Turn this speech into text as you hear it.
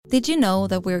Did you know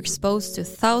that we're exposed to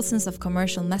thousands of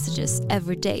commercial messages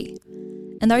every day?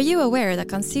 And are you aware that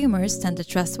consumers tend to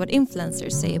trust what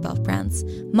influencers say about brands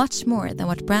much more than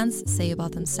what brands say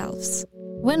about themselves?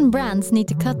 When brands need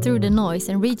to cut through the noise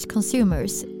and reach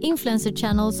consumers, influencer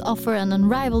channels offer an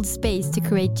unrivaled space to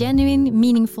create genuine,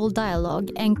 meaningful dialogue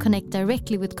and connect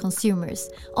directly with consumers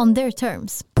on their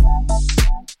terms.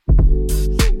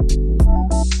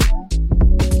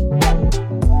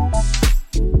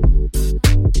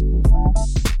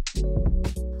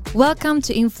 Welcome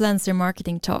to Influencer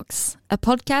Marketing Talks, a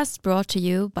podcast brought to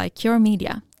you by Cure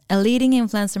Media, a leading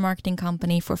influencer marketing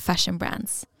company for fashion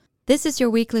brands. This is your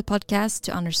weekly podcast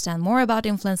to understand more about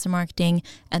influencer marketing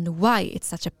and why it's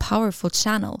such a powerful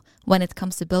channel when it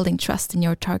comes to building trust in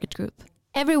your target group.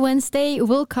 Every Wednesday,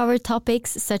 we'll cover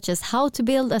topics such as how to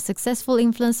build a successful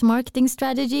influencer marketing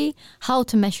strategy, how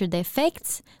to measure the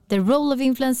effects, the role of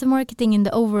influencer marketing in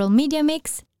the overall media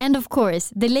mix, and of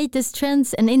course, the latest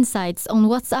trends and insights on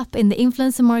what's up in the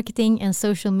influencer marketing and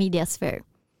social media sphere.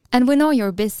 And we know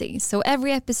you're busy, so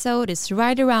every episode is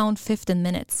right around 15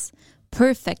 minutes.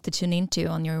 Perfect to tune into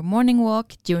on your morning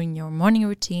walk, during your morning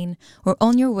routine, or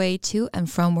on your way to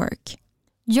and from work.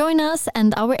 Join us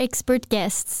and our expert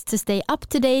guests to stay up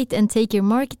to date and take your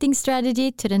marketing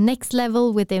strategy to the next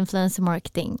level with influencer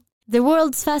marketing, the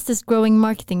world's fastest growing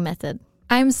marketing method.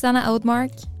 I'm Sanna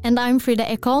Oudmark. And I'm Frida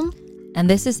Ekholm. And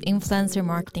this is Influencer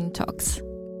Marketing Talks.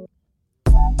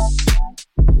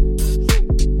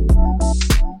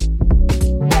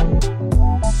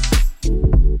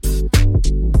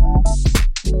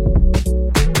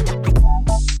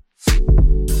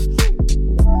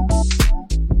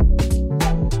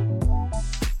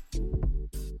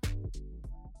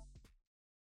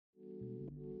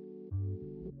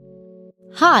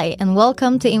 Hi, and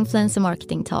welcome to Influencer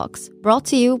Marketing Talks, brought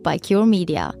to you by Cure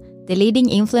Media, the leading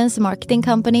influencer marketing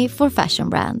company for fashion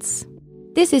brands.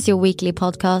 This is your weekly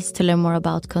podcast to learn more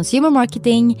about consumer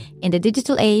marketing in the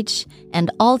digital age and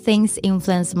all things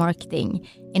influencer marketing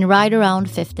in right around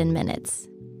 15 minutes.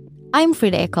 I'm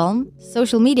Frida Ekholm,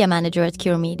 social media manager at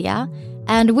Cure Media,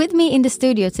 and with me in the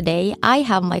studio today, I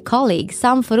have my colleague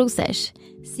Sam Foroses,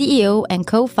 CEO and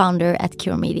co-founder at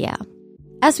Cure Media.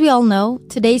 As we all know,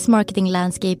 today's marketing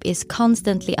landscape is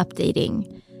constantly updating,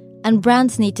 and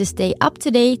brands need to stay up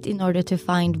to date in order to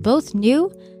find both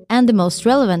new and the most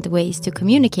relevant ways to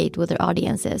communicate with their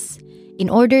audiences, in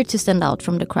order to stand out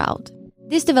from the crowd.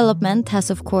 This development has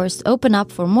of course opened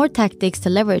up for more tactics to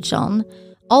leverage on,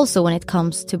 also when it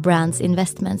comes to brands'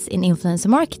 investments in influencer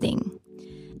marketing.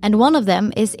 And one of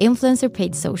them is influencer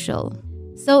paid social.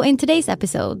 So in today's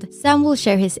episode, Sam will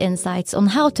share his insights on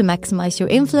how to maximize your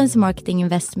influencer marketing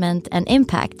investment and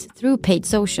impact through paid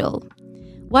social.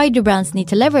 Why do brands need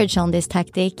to leverage on this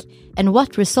tactic, and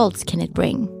what results can it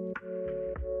bring?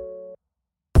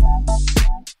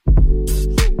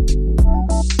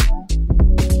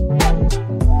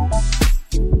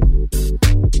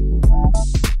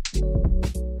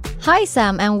 Hi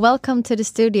Sam, and welcome to the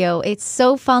studio. It's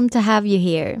so fun to have you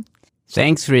here.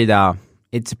 Thanks, Frida.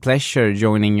 It's a pleasure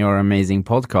joining your amazing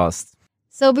podcast.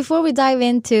 So before we dive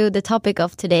into the topic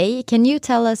of today, can you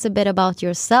tell us a bit about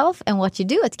yourself and what you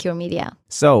do at Cure Media?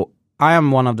 So, I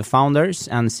am one of the founders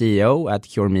and CEO at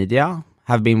Cure Media,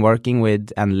 have been working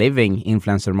with and living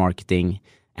influencer marketing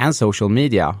and social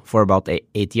media for about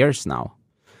 8 years now.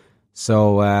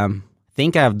 So, I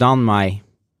think I have done my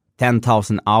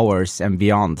 10,000 hours and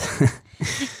beyond.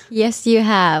 Yes, you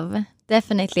have.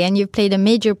 Definitely, and you've played a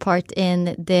major part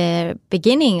in the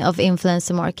beginning of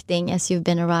influencer marketing as you've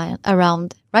been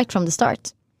around right from the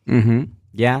start. Mm-hmm.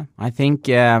 Yeah, I think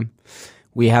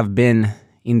we have been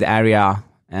in the area,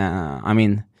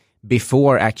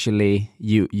 before actually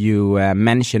you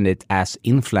mentioned it as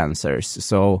influencers.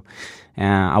 So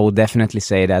I would definitely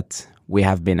say that we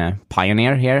have been a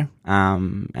pioneer here.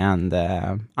 One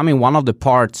of the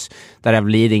parts that have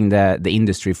leading the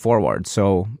industry forward.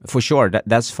 So for sure,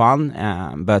 that's fun.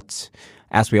 But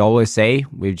as we always say,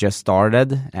 we've just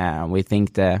started. We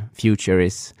think the future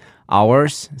is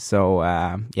ours. So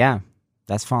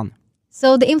that's fun.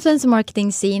 So the influencer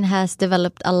marketing scene has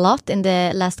developed a lot in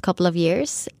the last couple of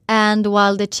years. And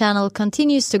while the channel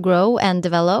continues to grow and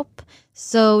develop,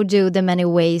 so do the many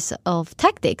ways of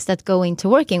tactics that go into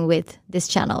working with this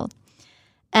channel.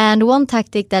 And one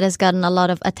tactic that has gotten a lot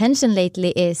of attention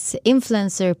lately is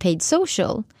influencer paid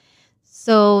social.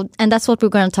 And that's what we're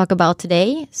going to talk about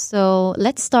today. So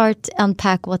let's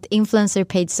unpack what influencer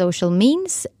paid social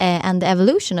means and the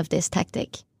evolution of this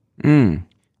tactic.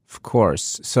 Of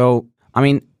course. So,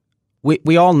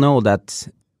 we all know that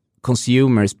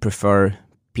consumers prefer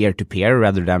peer-to-peer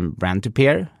rather than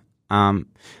brand-to-peer.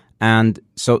 And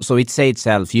so it say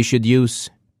itself, you should use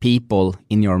people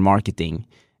in your marketing,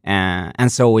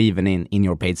 and so even in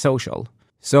your paid social.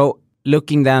 So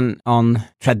looking then on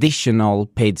traditional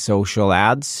paid social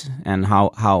ads and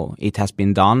how it has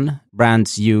been done,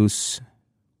 brands use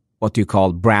what you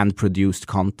call brand-produced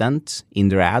content in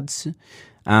their ads.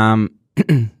 And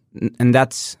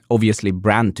that's obviously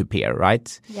brand-to-peer,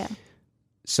 right? Yeah.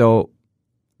 So,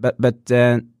 but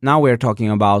now we're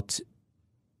talking about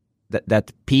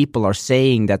that people are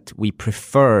saying that we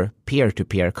prefer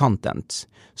peer-to-peer content.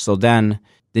 So then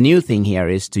the new thing here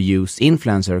is to use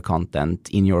influencer content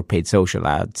in your paid social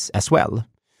ads as well.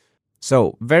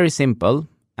 So very simple.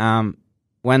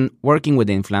 When working with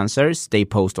influencers, they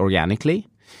post organically.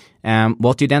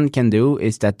 What you then can do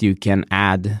is that you can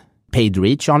add paid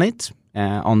reach on it,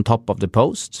 on top of the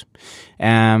post.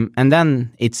 And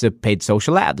then it's a paid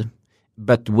social ad,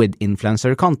 but with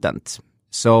influencer content.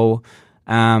 So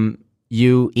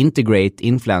you integrate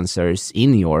influencers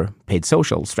in your paid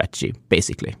social strategy,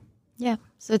 basically. Yeah.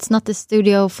 So it's not the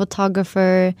studio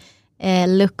photographer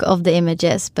look of the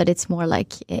images, but it's more like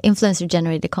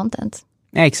influencer-generated content.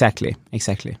 Exactly.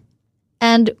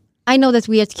 And I know that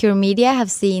we at Cure Media have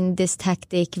seen this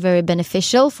tactic very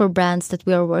beneficial for brands that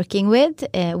we are working with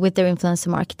their influencer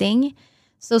marketing.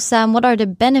 So Sam, what are the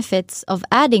benefits of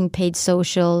adding paid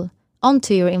social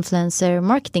onto your influencer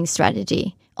marketing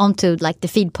strategy, onto like the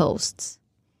feed posts?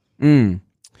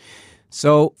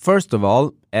 So first of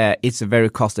all, it's a very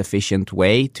cost-efficient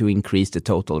way to increase the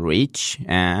total reach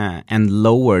and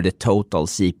lower the total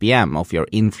CPM of your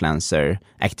influencer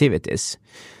activities.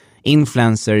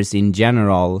 Influencers in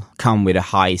general come with a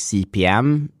high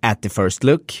CPM at the first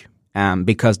look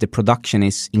because the production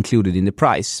is included in the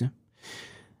price.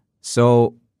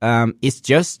 So it's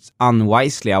just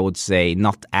unwisely, I would say,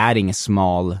 not adding a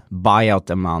small buyout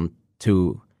amount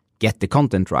to get the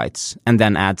content rights and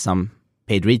then add some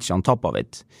paid reach on top of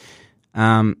it.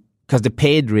 Because the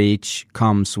paid reach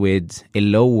comes with a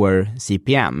lower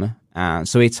CPM.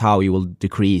 So it's how you will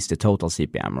decrease the total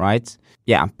CPM, right?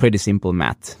 Yeah, pretty simple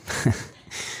math.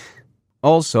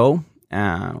 Also,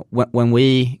 when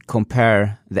we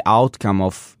compare the outcome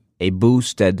of a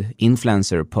boosted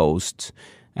influencer post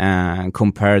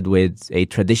compared with a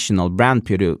traditional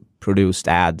brand-produced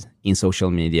ad in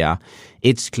social media,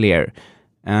 it's clear.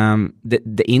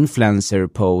 The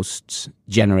influencer post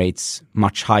generates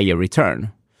much higher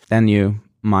return. Then you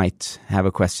might have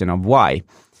a question of why.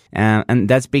 And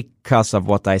that's because of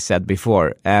what I said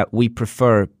before. We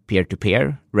prefer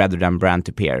peer-to-peer rather than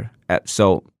brand-to-peer.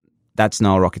 So that's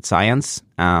no rocket science.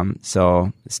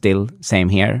 So still same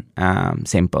here,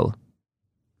 simple.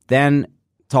 Then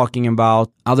talking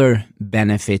about other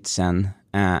benefits and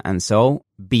so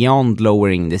beyond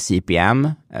lowering the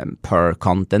CPM per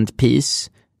content piece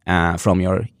from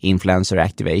your influencer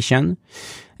activation,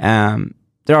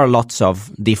 there are lots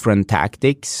of different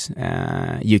tactics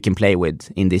you can play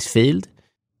with in this field.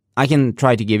 I can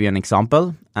try to give you an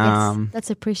example. Yes, that's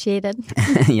appreciated.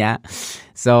 Yeah.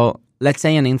 So let's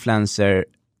say an influencer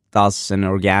does an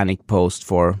organic post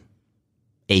for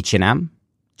H&M,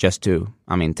 just to,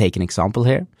 take an example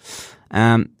here.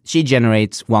 She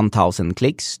generates 1,000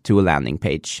 clicks to a landing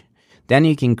page. Then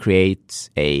you can create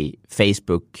a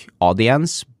Facebook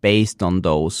audience based on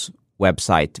those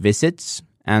website visits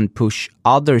and push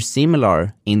other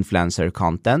similar influencer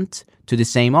content to the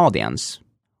same audience.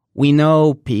 We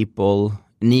know people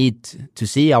need to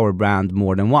see our brand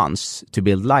more than once to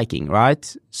build liking,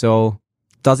 right? So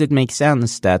does it make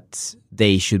sense that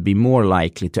they should be more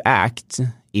likely to act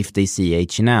if they see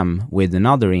H&M with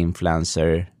another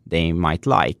influencer they might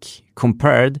like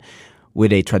compared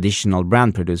with a traditional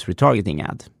brand-produced retargeting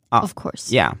ad? Of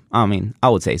course. Yeah, I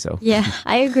would say so. Yeah,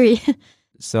 I agree.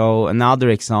 So another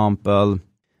example,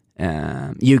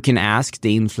 you can ask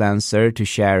the influencer to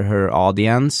share her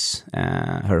audience,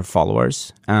 her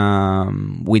followers,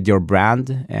 with your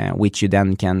brand, which you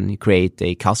then can create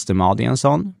a custom audience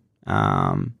on.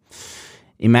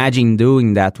 Imagine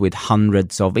doing that with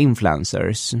hundreds of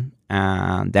influencers.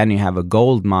 Then you have a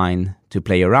gold mine to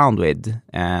play around with,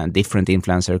 different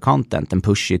influencer content and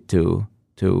push it to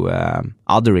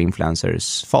other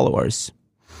influencers' followers.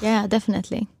 Yeah,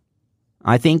 definitely.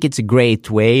 I think it's a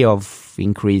great way of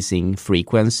increasing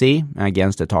frequency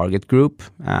against the target group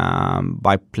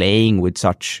by playing with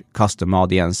such custom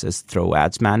audiences through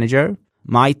Ads Manager.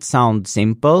 Might sound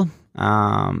simple,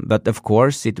 but of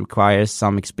course it requires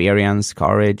some experience,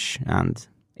 courage, and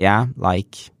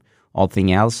like all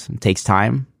thing else, it takes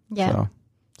time. Yeah. So.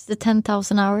 It's the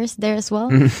 10,000 hours there as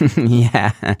well.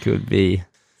 Yeah, could be.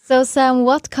 So Sam,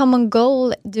 what common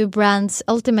goal do brands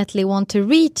ultimately want to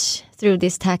reach through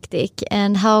this tactic,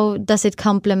 and how does it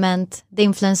complement the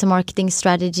influencer marketing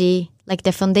strategy, like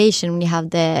the foundation when you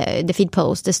have the feed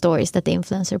post, the stories that the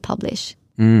influencer publish?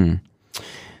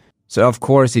 So of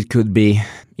course it could be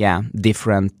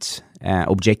different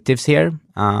objectives here,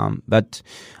 but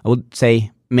I would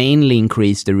say mainly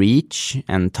increase the reach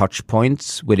and touch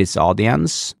points with its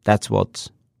audience. That's what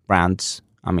brands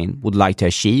would like to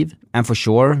achieve. And for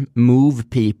sure, move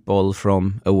people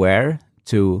from aware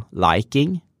to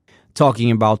liking.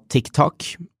 Talking about TikTok,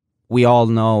 we all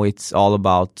know it's all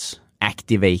about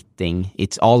activating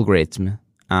its algorithm,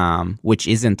 which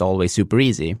isn't always super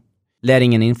easy.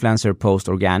 Letting an influencer post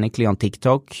organically on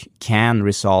TikTok can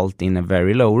result in a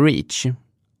very low reach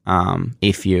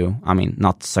if you,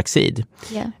 not succeed,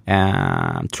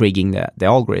 triggering the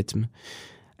algorithm.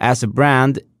 As a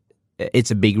brand,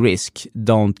 it's a big risk.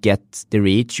 Don't get the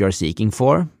reach you're seeking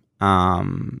for,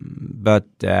 but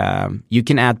you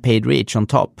can add paid reach on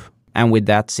top, and with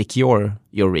that secure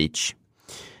your reach.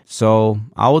 So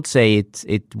I would say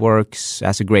it works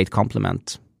as a great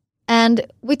complement. And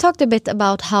we talked a bit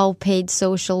about how paid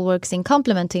social works in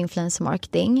complement to influencer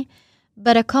marketing,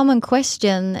 but a common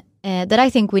question that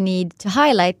I think we need to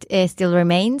highlight still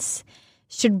remains: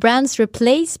 should brands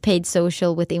replace paid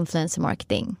social with influencer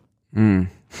marketing?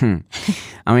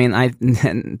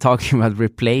 Talking about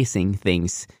replacing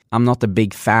things, I'm not a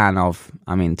big fan of,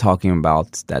 talking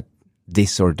about that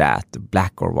this or that,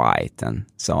 black or white and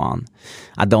so on.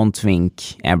 I don't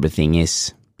think everything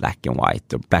is black and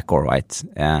white or black or white.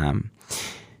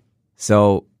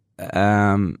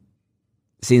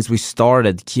 Since we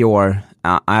started Cure,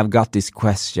 I've got these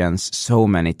questions so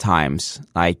many times,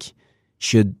 like,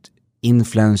 should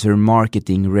influencer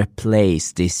marketing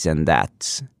replace this and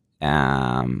that?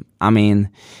 I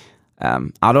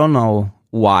don't know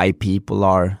why people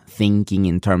are thinking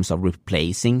in terms of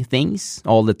replacing things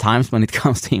all the times when it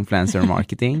comes to influencer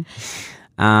marketing.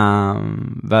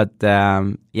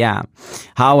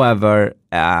 However,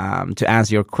 to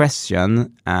answer your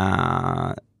question,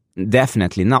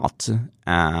 definitely not.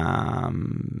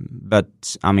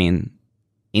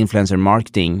 Influencer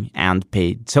marketing and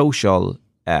paid social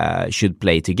should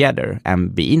play together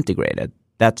and be integrated.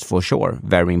 That's for sure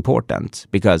very important,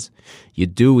 because you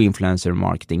do influencer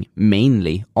marketing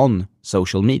mainly on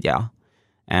social media,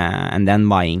 and then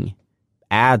buying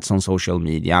ads on social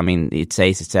media. It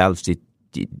says itself,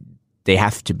 they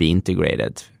have to be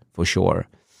integrated for sure.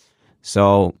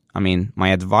 So, my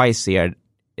advice here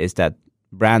is that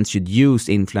brands should use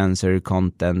influencer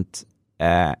content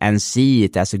and see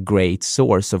it as a great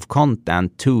source of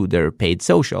content to their paid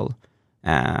social.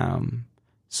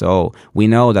 So we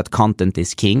know that content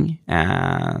is king,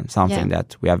 something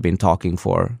that we have been talking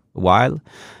for a while.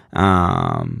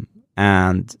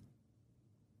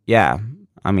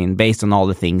 Based on all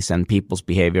the things and people's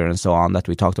behavior and so on that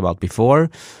we talked about before,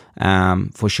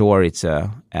 for sure it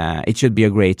should be a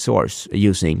great source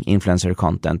using influencer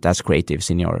content as creatives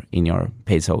in your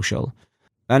paid social.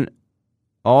 And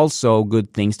also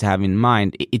good things to have in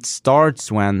mind, it starts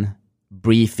when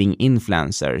briefing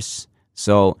influencers.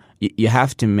 So you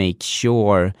have to make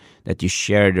sure that you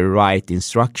share the right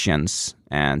instructions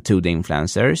to the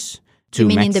influencers. You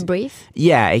mean in the brief?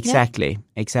 Yeah, exactly.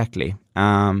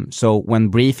 So when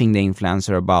briefing the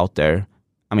influencer about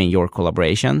your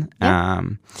collaboration,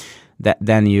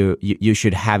 then you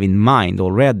should have in mind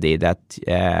already that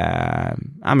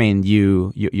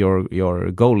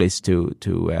your goal is to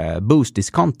boost this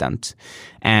content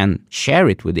and share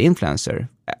it with the influencer,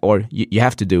 or you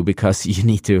have to do because you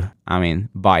need to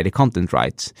buy the content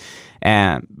rights,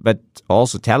 but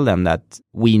also tell them that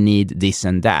we need this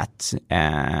and that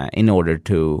in order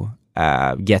to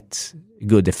get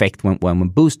good effect when we're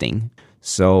boosting.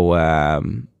 So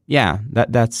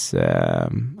that's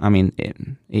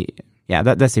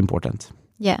that's important.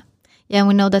 Yeah, and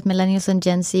we know that millennials and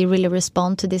Gen Z really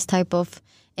respond to this type of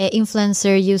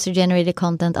influencer user-generated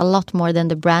content a lot more than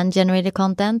the brand-generated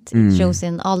content. It shows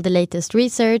in all the latest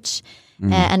research,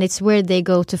 and it's where they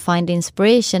go to find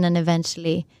inspiration and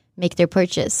eventually make their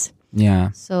purchase.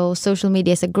 Yeah. So social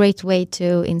media is a great way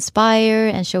to inspire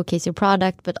and showcase your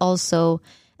product, but also,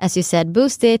 as you said,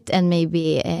 boost it and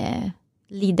maybe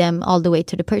lead them all the way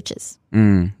to the purchase.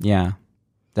 Yeah,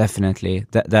 definitely.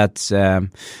 That's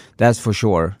for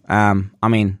sure.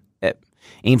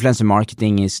 Influencer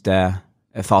marketing is the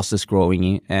fastest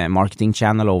growing marketing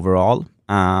channel overall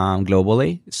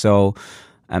globally. So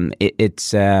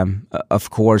it's of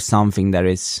course something that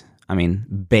is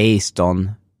based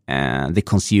on the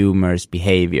consumer's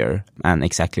behavior and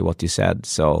exactly what you said.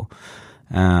 So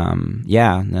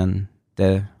then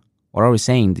the what are we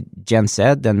saying? The Gen Z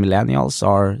and millennials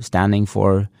are standing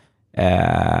for,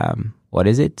 what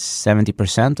is it?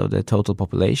 70% of the total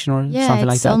population or something like that?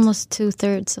 Yeah, it's almost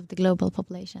 2/3 of the global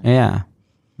population. Yeah.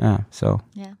 So.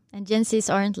 Yeah, and Gen Zs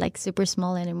aren't like super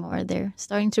small anymore. They're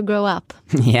starting to grow up.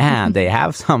 Yeah, they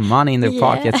have some money in their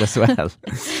pockets as well.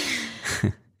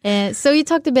 So you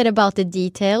talked a bit about the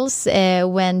details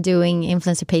when doing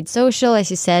influencer paid social. As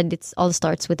you said, it all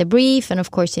starts with a brief, and of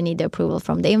course you need the approval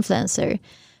from the influencer.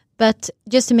 But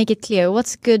just to make it clear,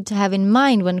 what's good to have in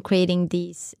mind when creating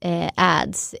these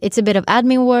ads? It's a bit of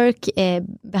admin work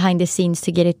behind the scenes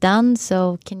to get it done.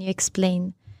 So can you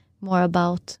explain more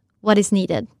about what is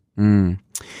needed?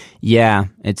 Yeah,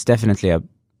 it's definitely a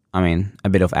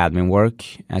bit of admin work,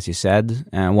 as you said.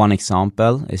 One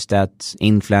example is that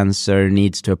influencer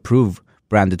needs to approve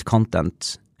branded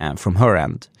content from her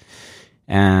end.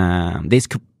 This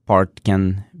part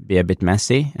can be a bit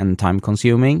messy and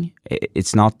time-consuming.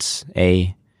 It's not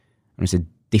a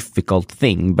difficult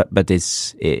thing, but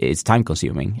it's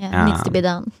time-consuming. Yeah, it needs to be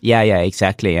done. Yeah,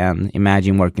 exactly. And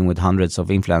imagine working with hundreds of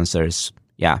influencers.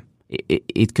 Yeah,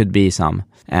 it could be some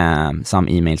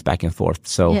emails back and forth.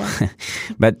 So, yeah.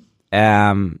 But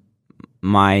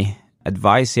my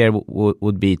advice here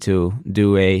would be to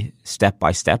do a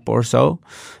step-by-step or so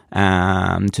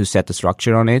to set the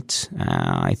structure on it.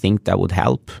 I think that would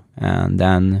help. And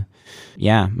then,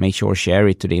 make sure share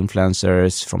it to the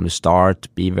influencers from the start.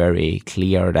 Be very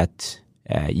clear that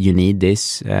you need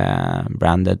this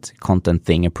branded content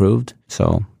thing approved.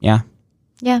 So, yeah.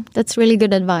 Yeah, that's really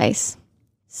good advice.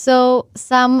 So,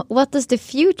 Sam, what does the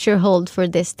future hold for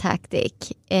this tactic?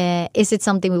 Is it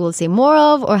something we will see more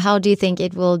of, or how do you think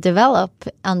it will develop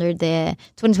under the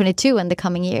 2022 and the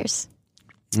coming years?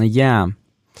 Yeah,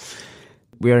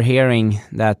 we are hearing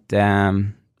that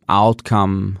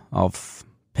outcome of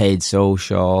paid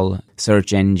social,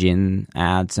 search engine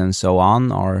ads and so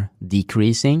on are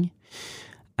decreasing.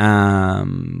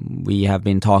 We have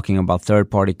been talking about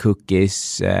third-party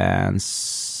cookies and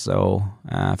so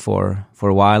for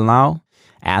a while now,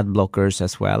 ad blockers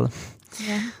as well.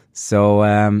 Yeah. So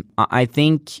I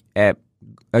think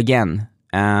again,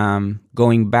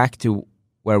 going back to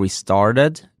where we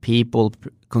started,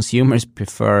 consumers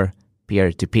prefer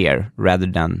peer-to-peer rather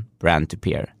than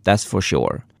brand-to-peer. That's for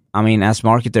sure. I mean, as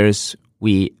marketers,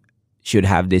 we should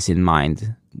have this in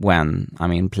mind when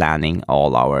planning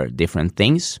all our different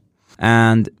things.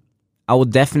 And I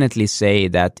would definitely say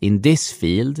that in this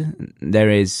field, there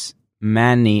is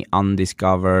many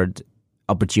undiscovered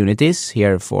opportunities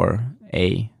here for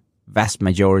a vast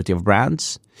majority of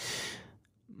brands.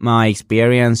 My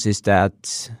experience is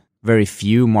that very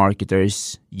few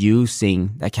marketers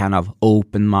using that kind of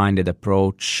open-minded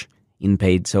approach in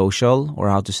paid social, or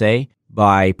how to say,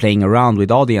 by playing around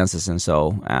with audiences and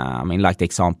so. Like the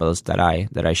examples that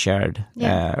I shared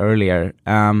earlier.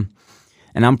 And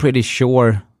I'm pretty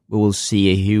sure we will see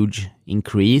a huge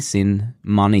increase in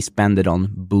money spent on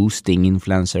boosting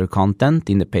influencer content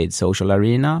in the paid social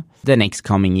arena the next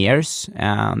coming years.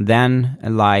 Then,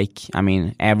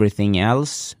 everything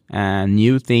else,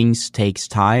 new things takes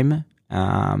time.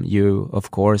 You,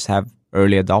 of course, have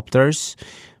early adopters,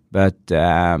 but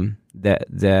the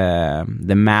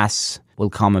mass will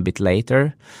come a bit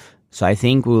later. So I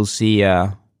think we'll see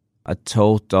a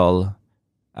total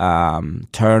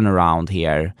turnaround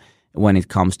here when it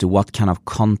comes to what kind of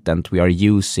content we are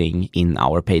using in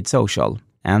our paid social.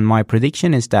 And my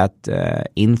prediction is that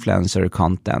influencer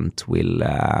content will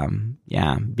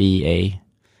be a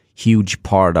huge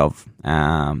part of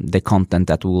the content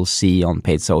that we will see on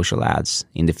paid social ads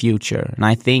in the future. And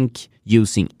I think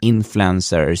using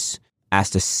influencers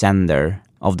as the sender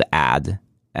of the ad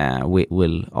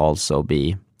will also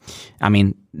be,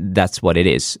 that's what it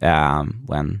is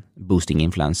when boosting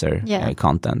influencer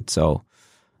content. So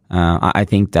I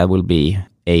think that will be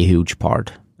a huge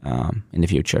part in the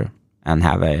future and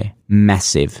have a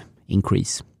massive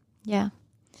increase. Yeah.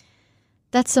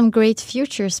 That's some great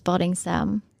future spotting,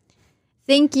 Sam.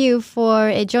 Thank you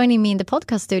for joining me in the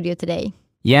podcast studio today.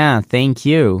 Yeah, thank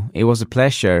you. It was a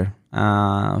pleasure.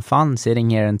 Fun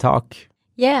sitting here and talk.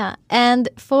 Yeah, and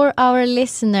for our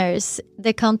listeners,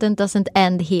 the content doesn't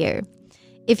end here.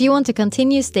 If you want to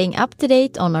continue staying up to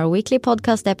date on our weekly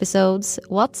podcast episodes,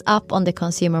 what's up on the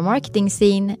consumer marketing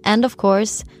scene, and of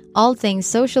course, all things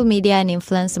social media and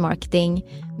influencer marketing,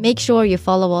 make sure you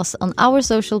follow us on our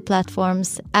social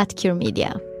platforms at Cure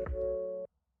Media.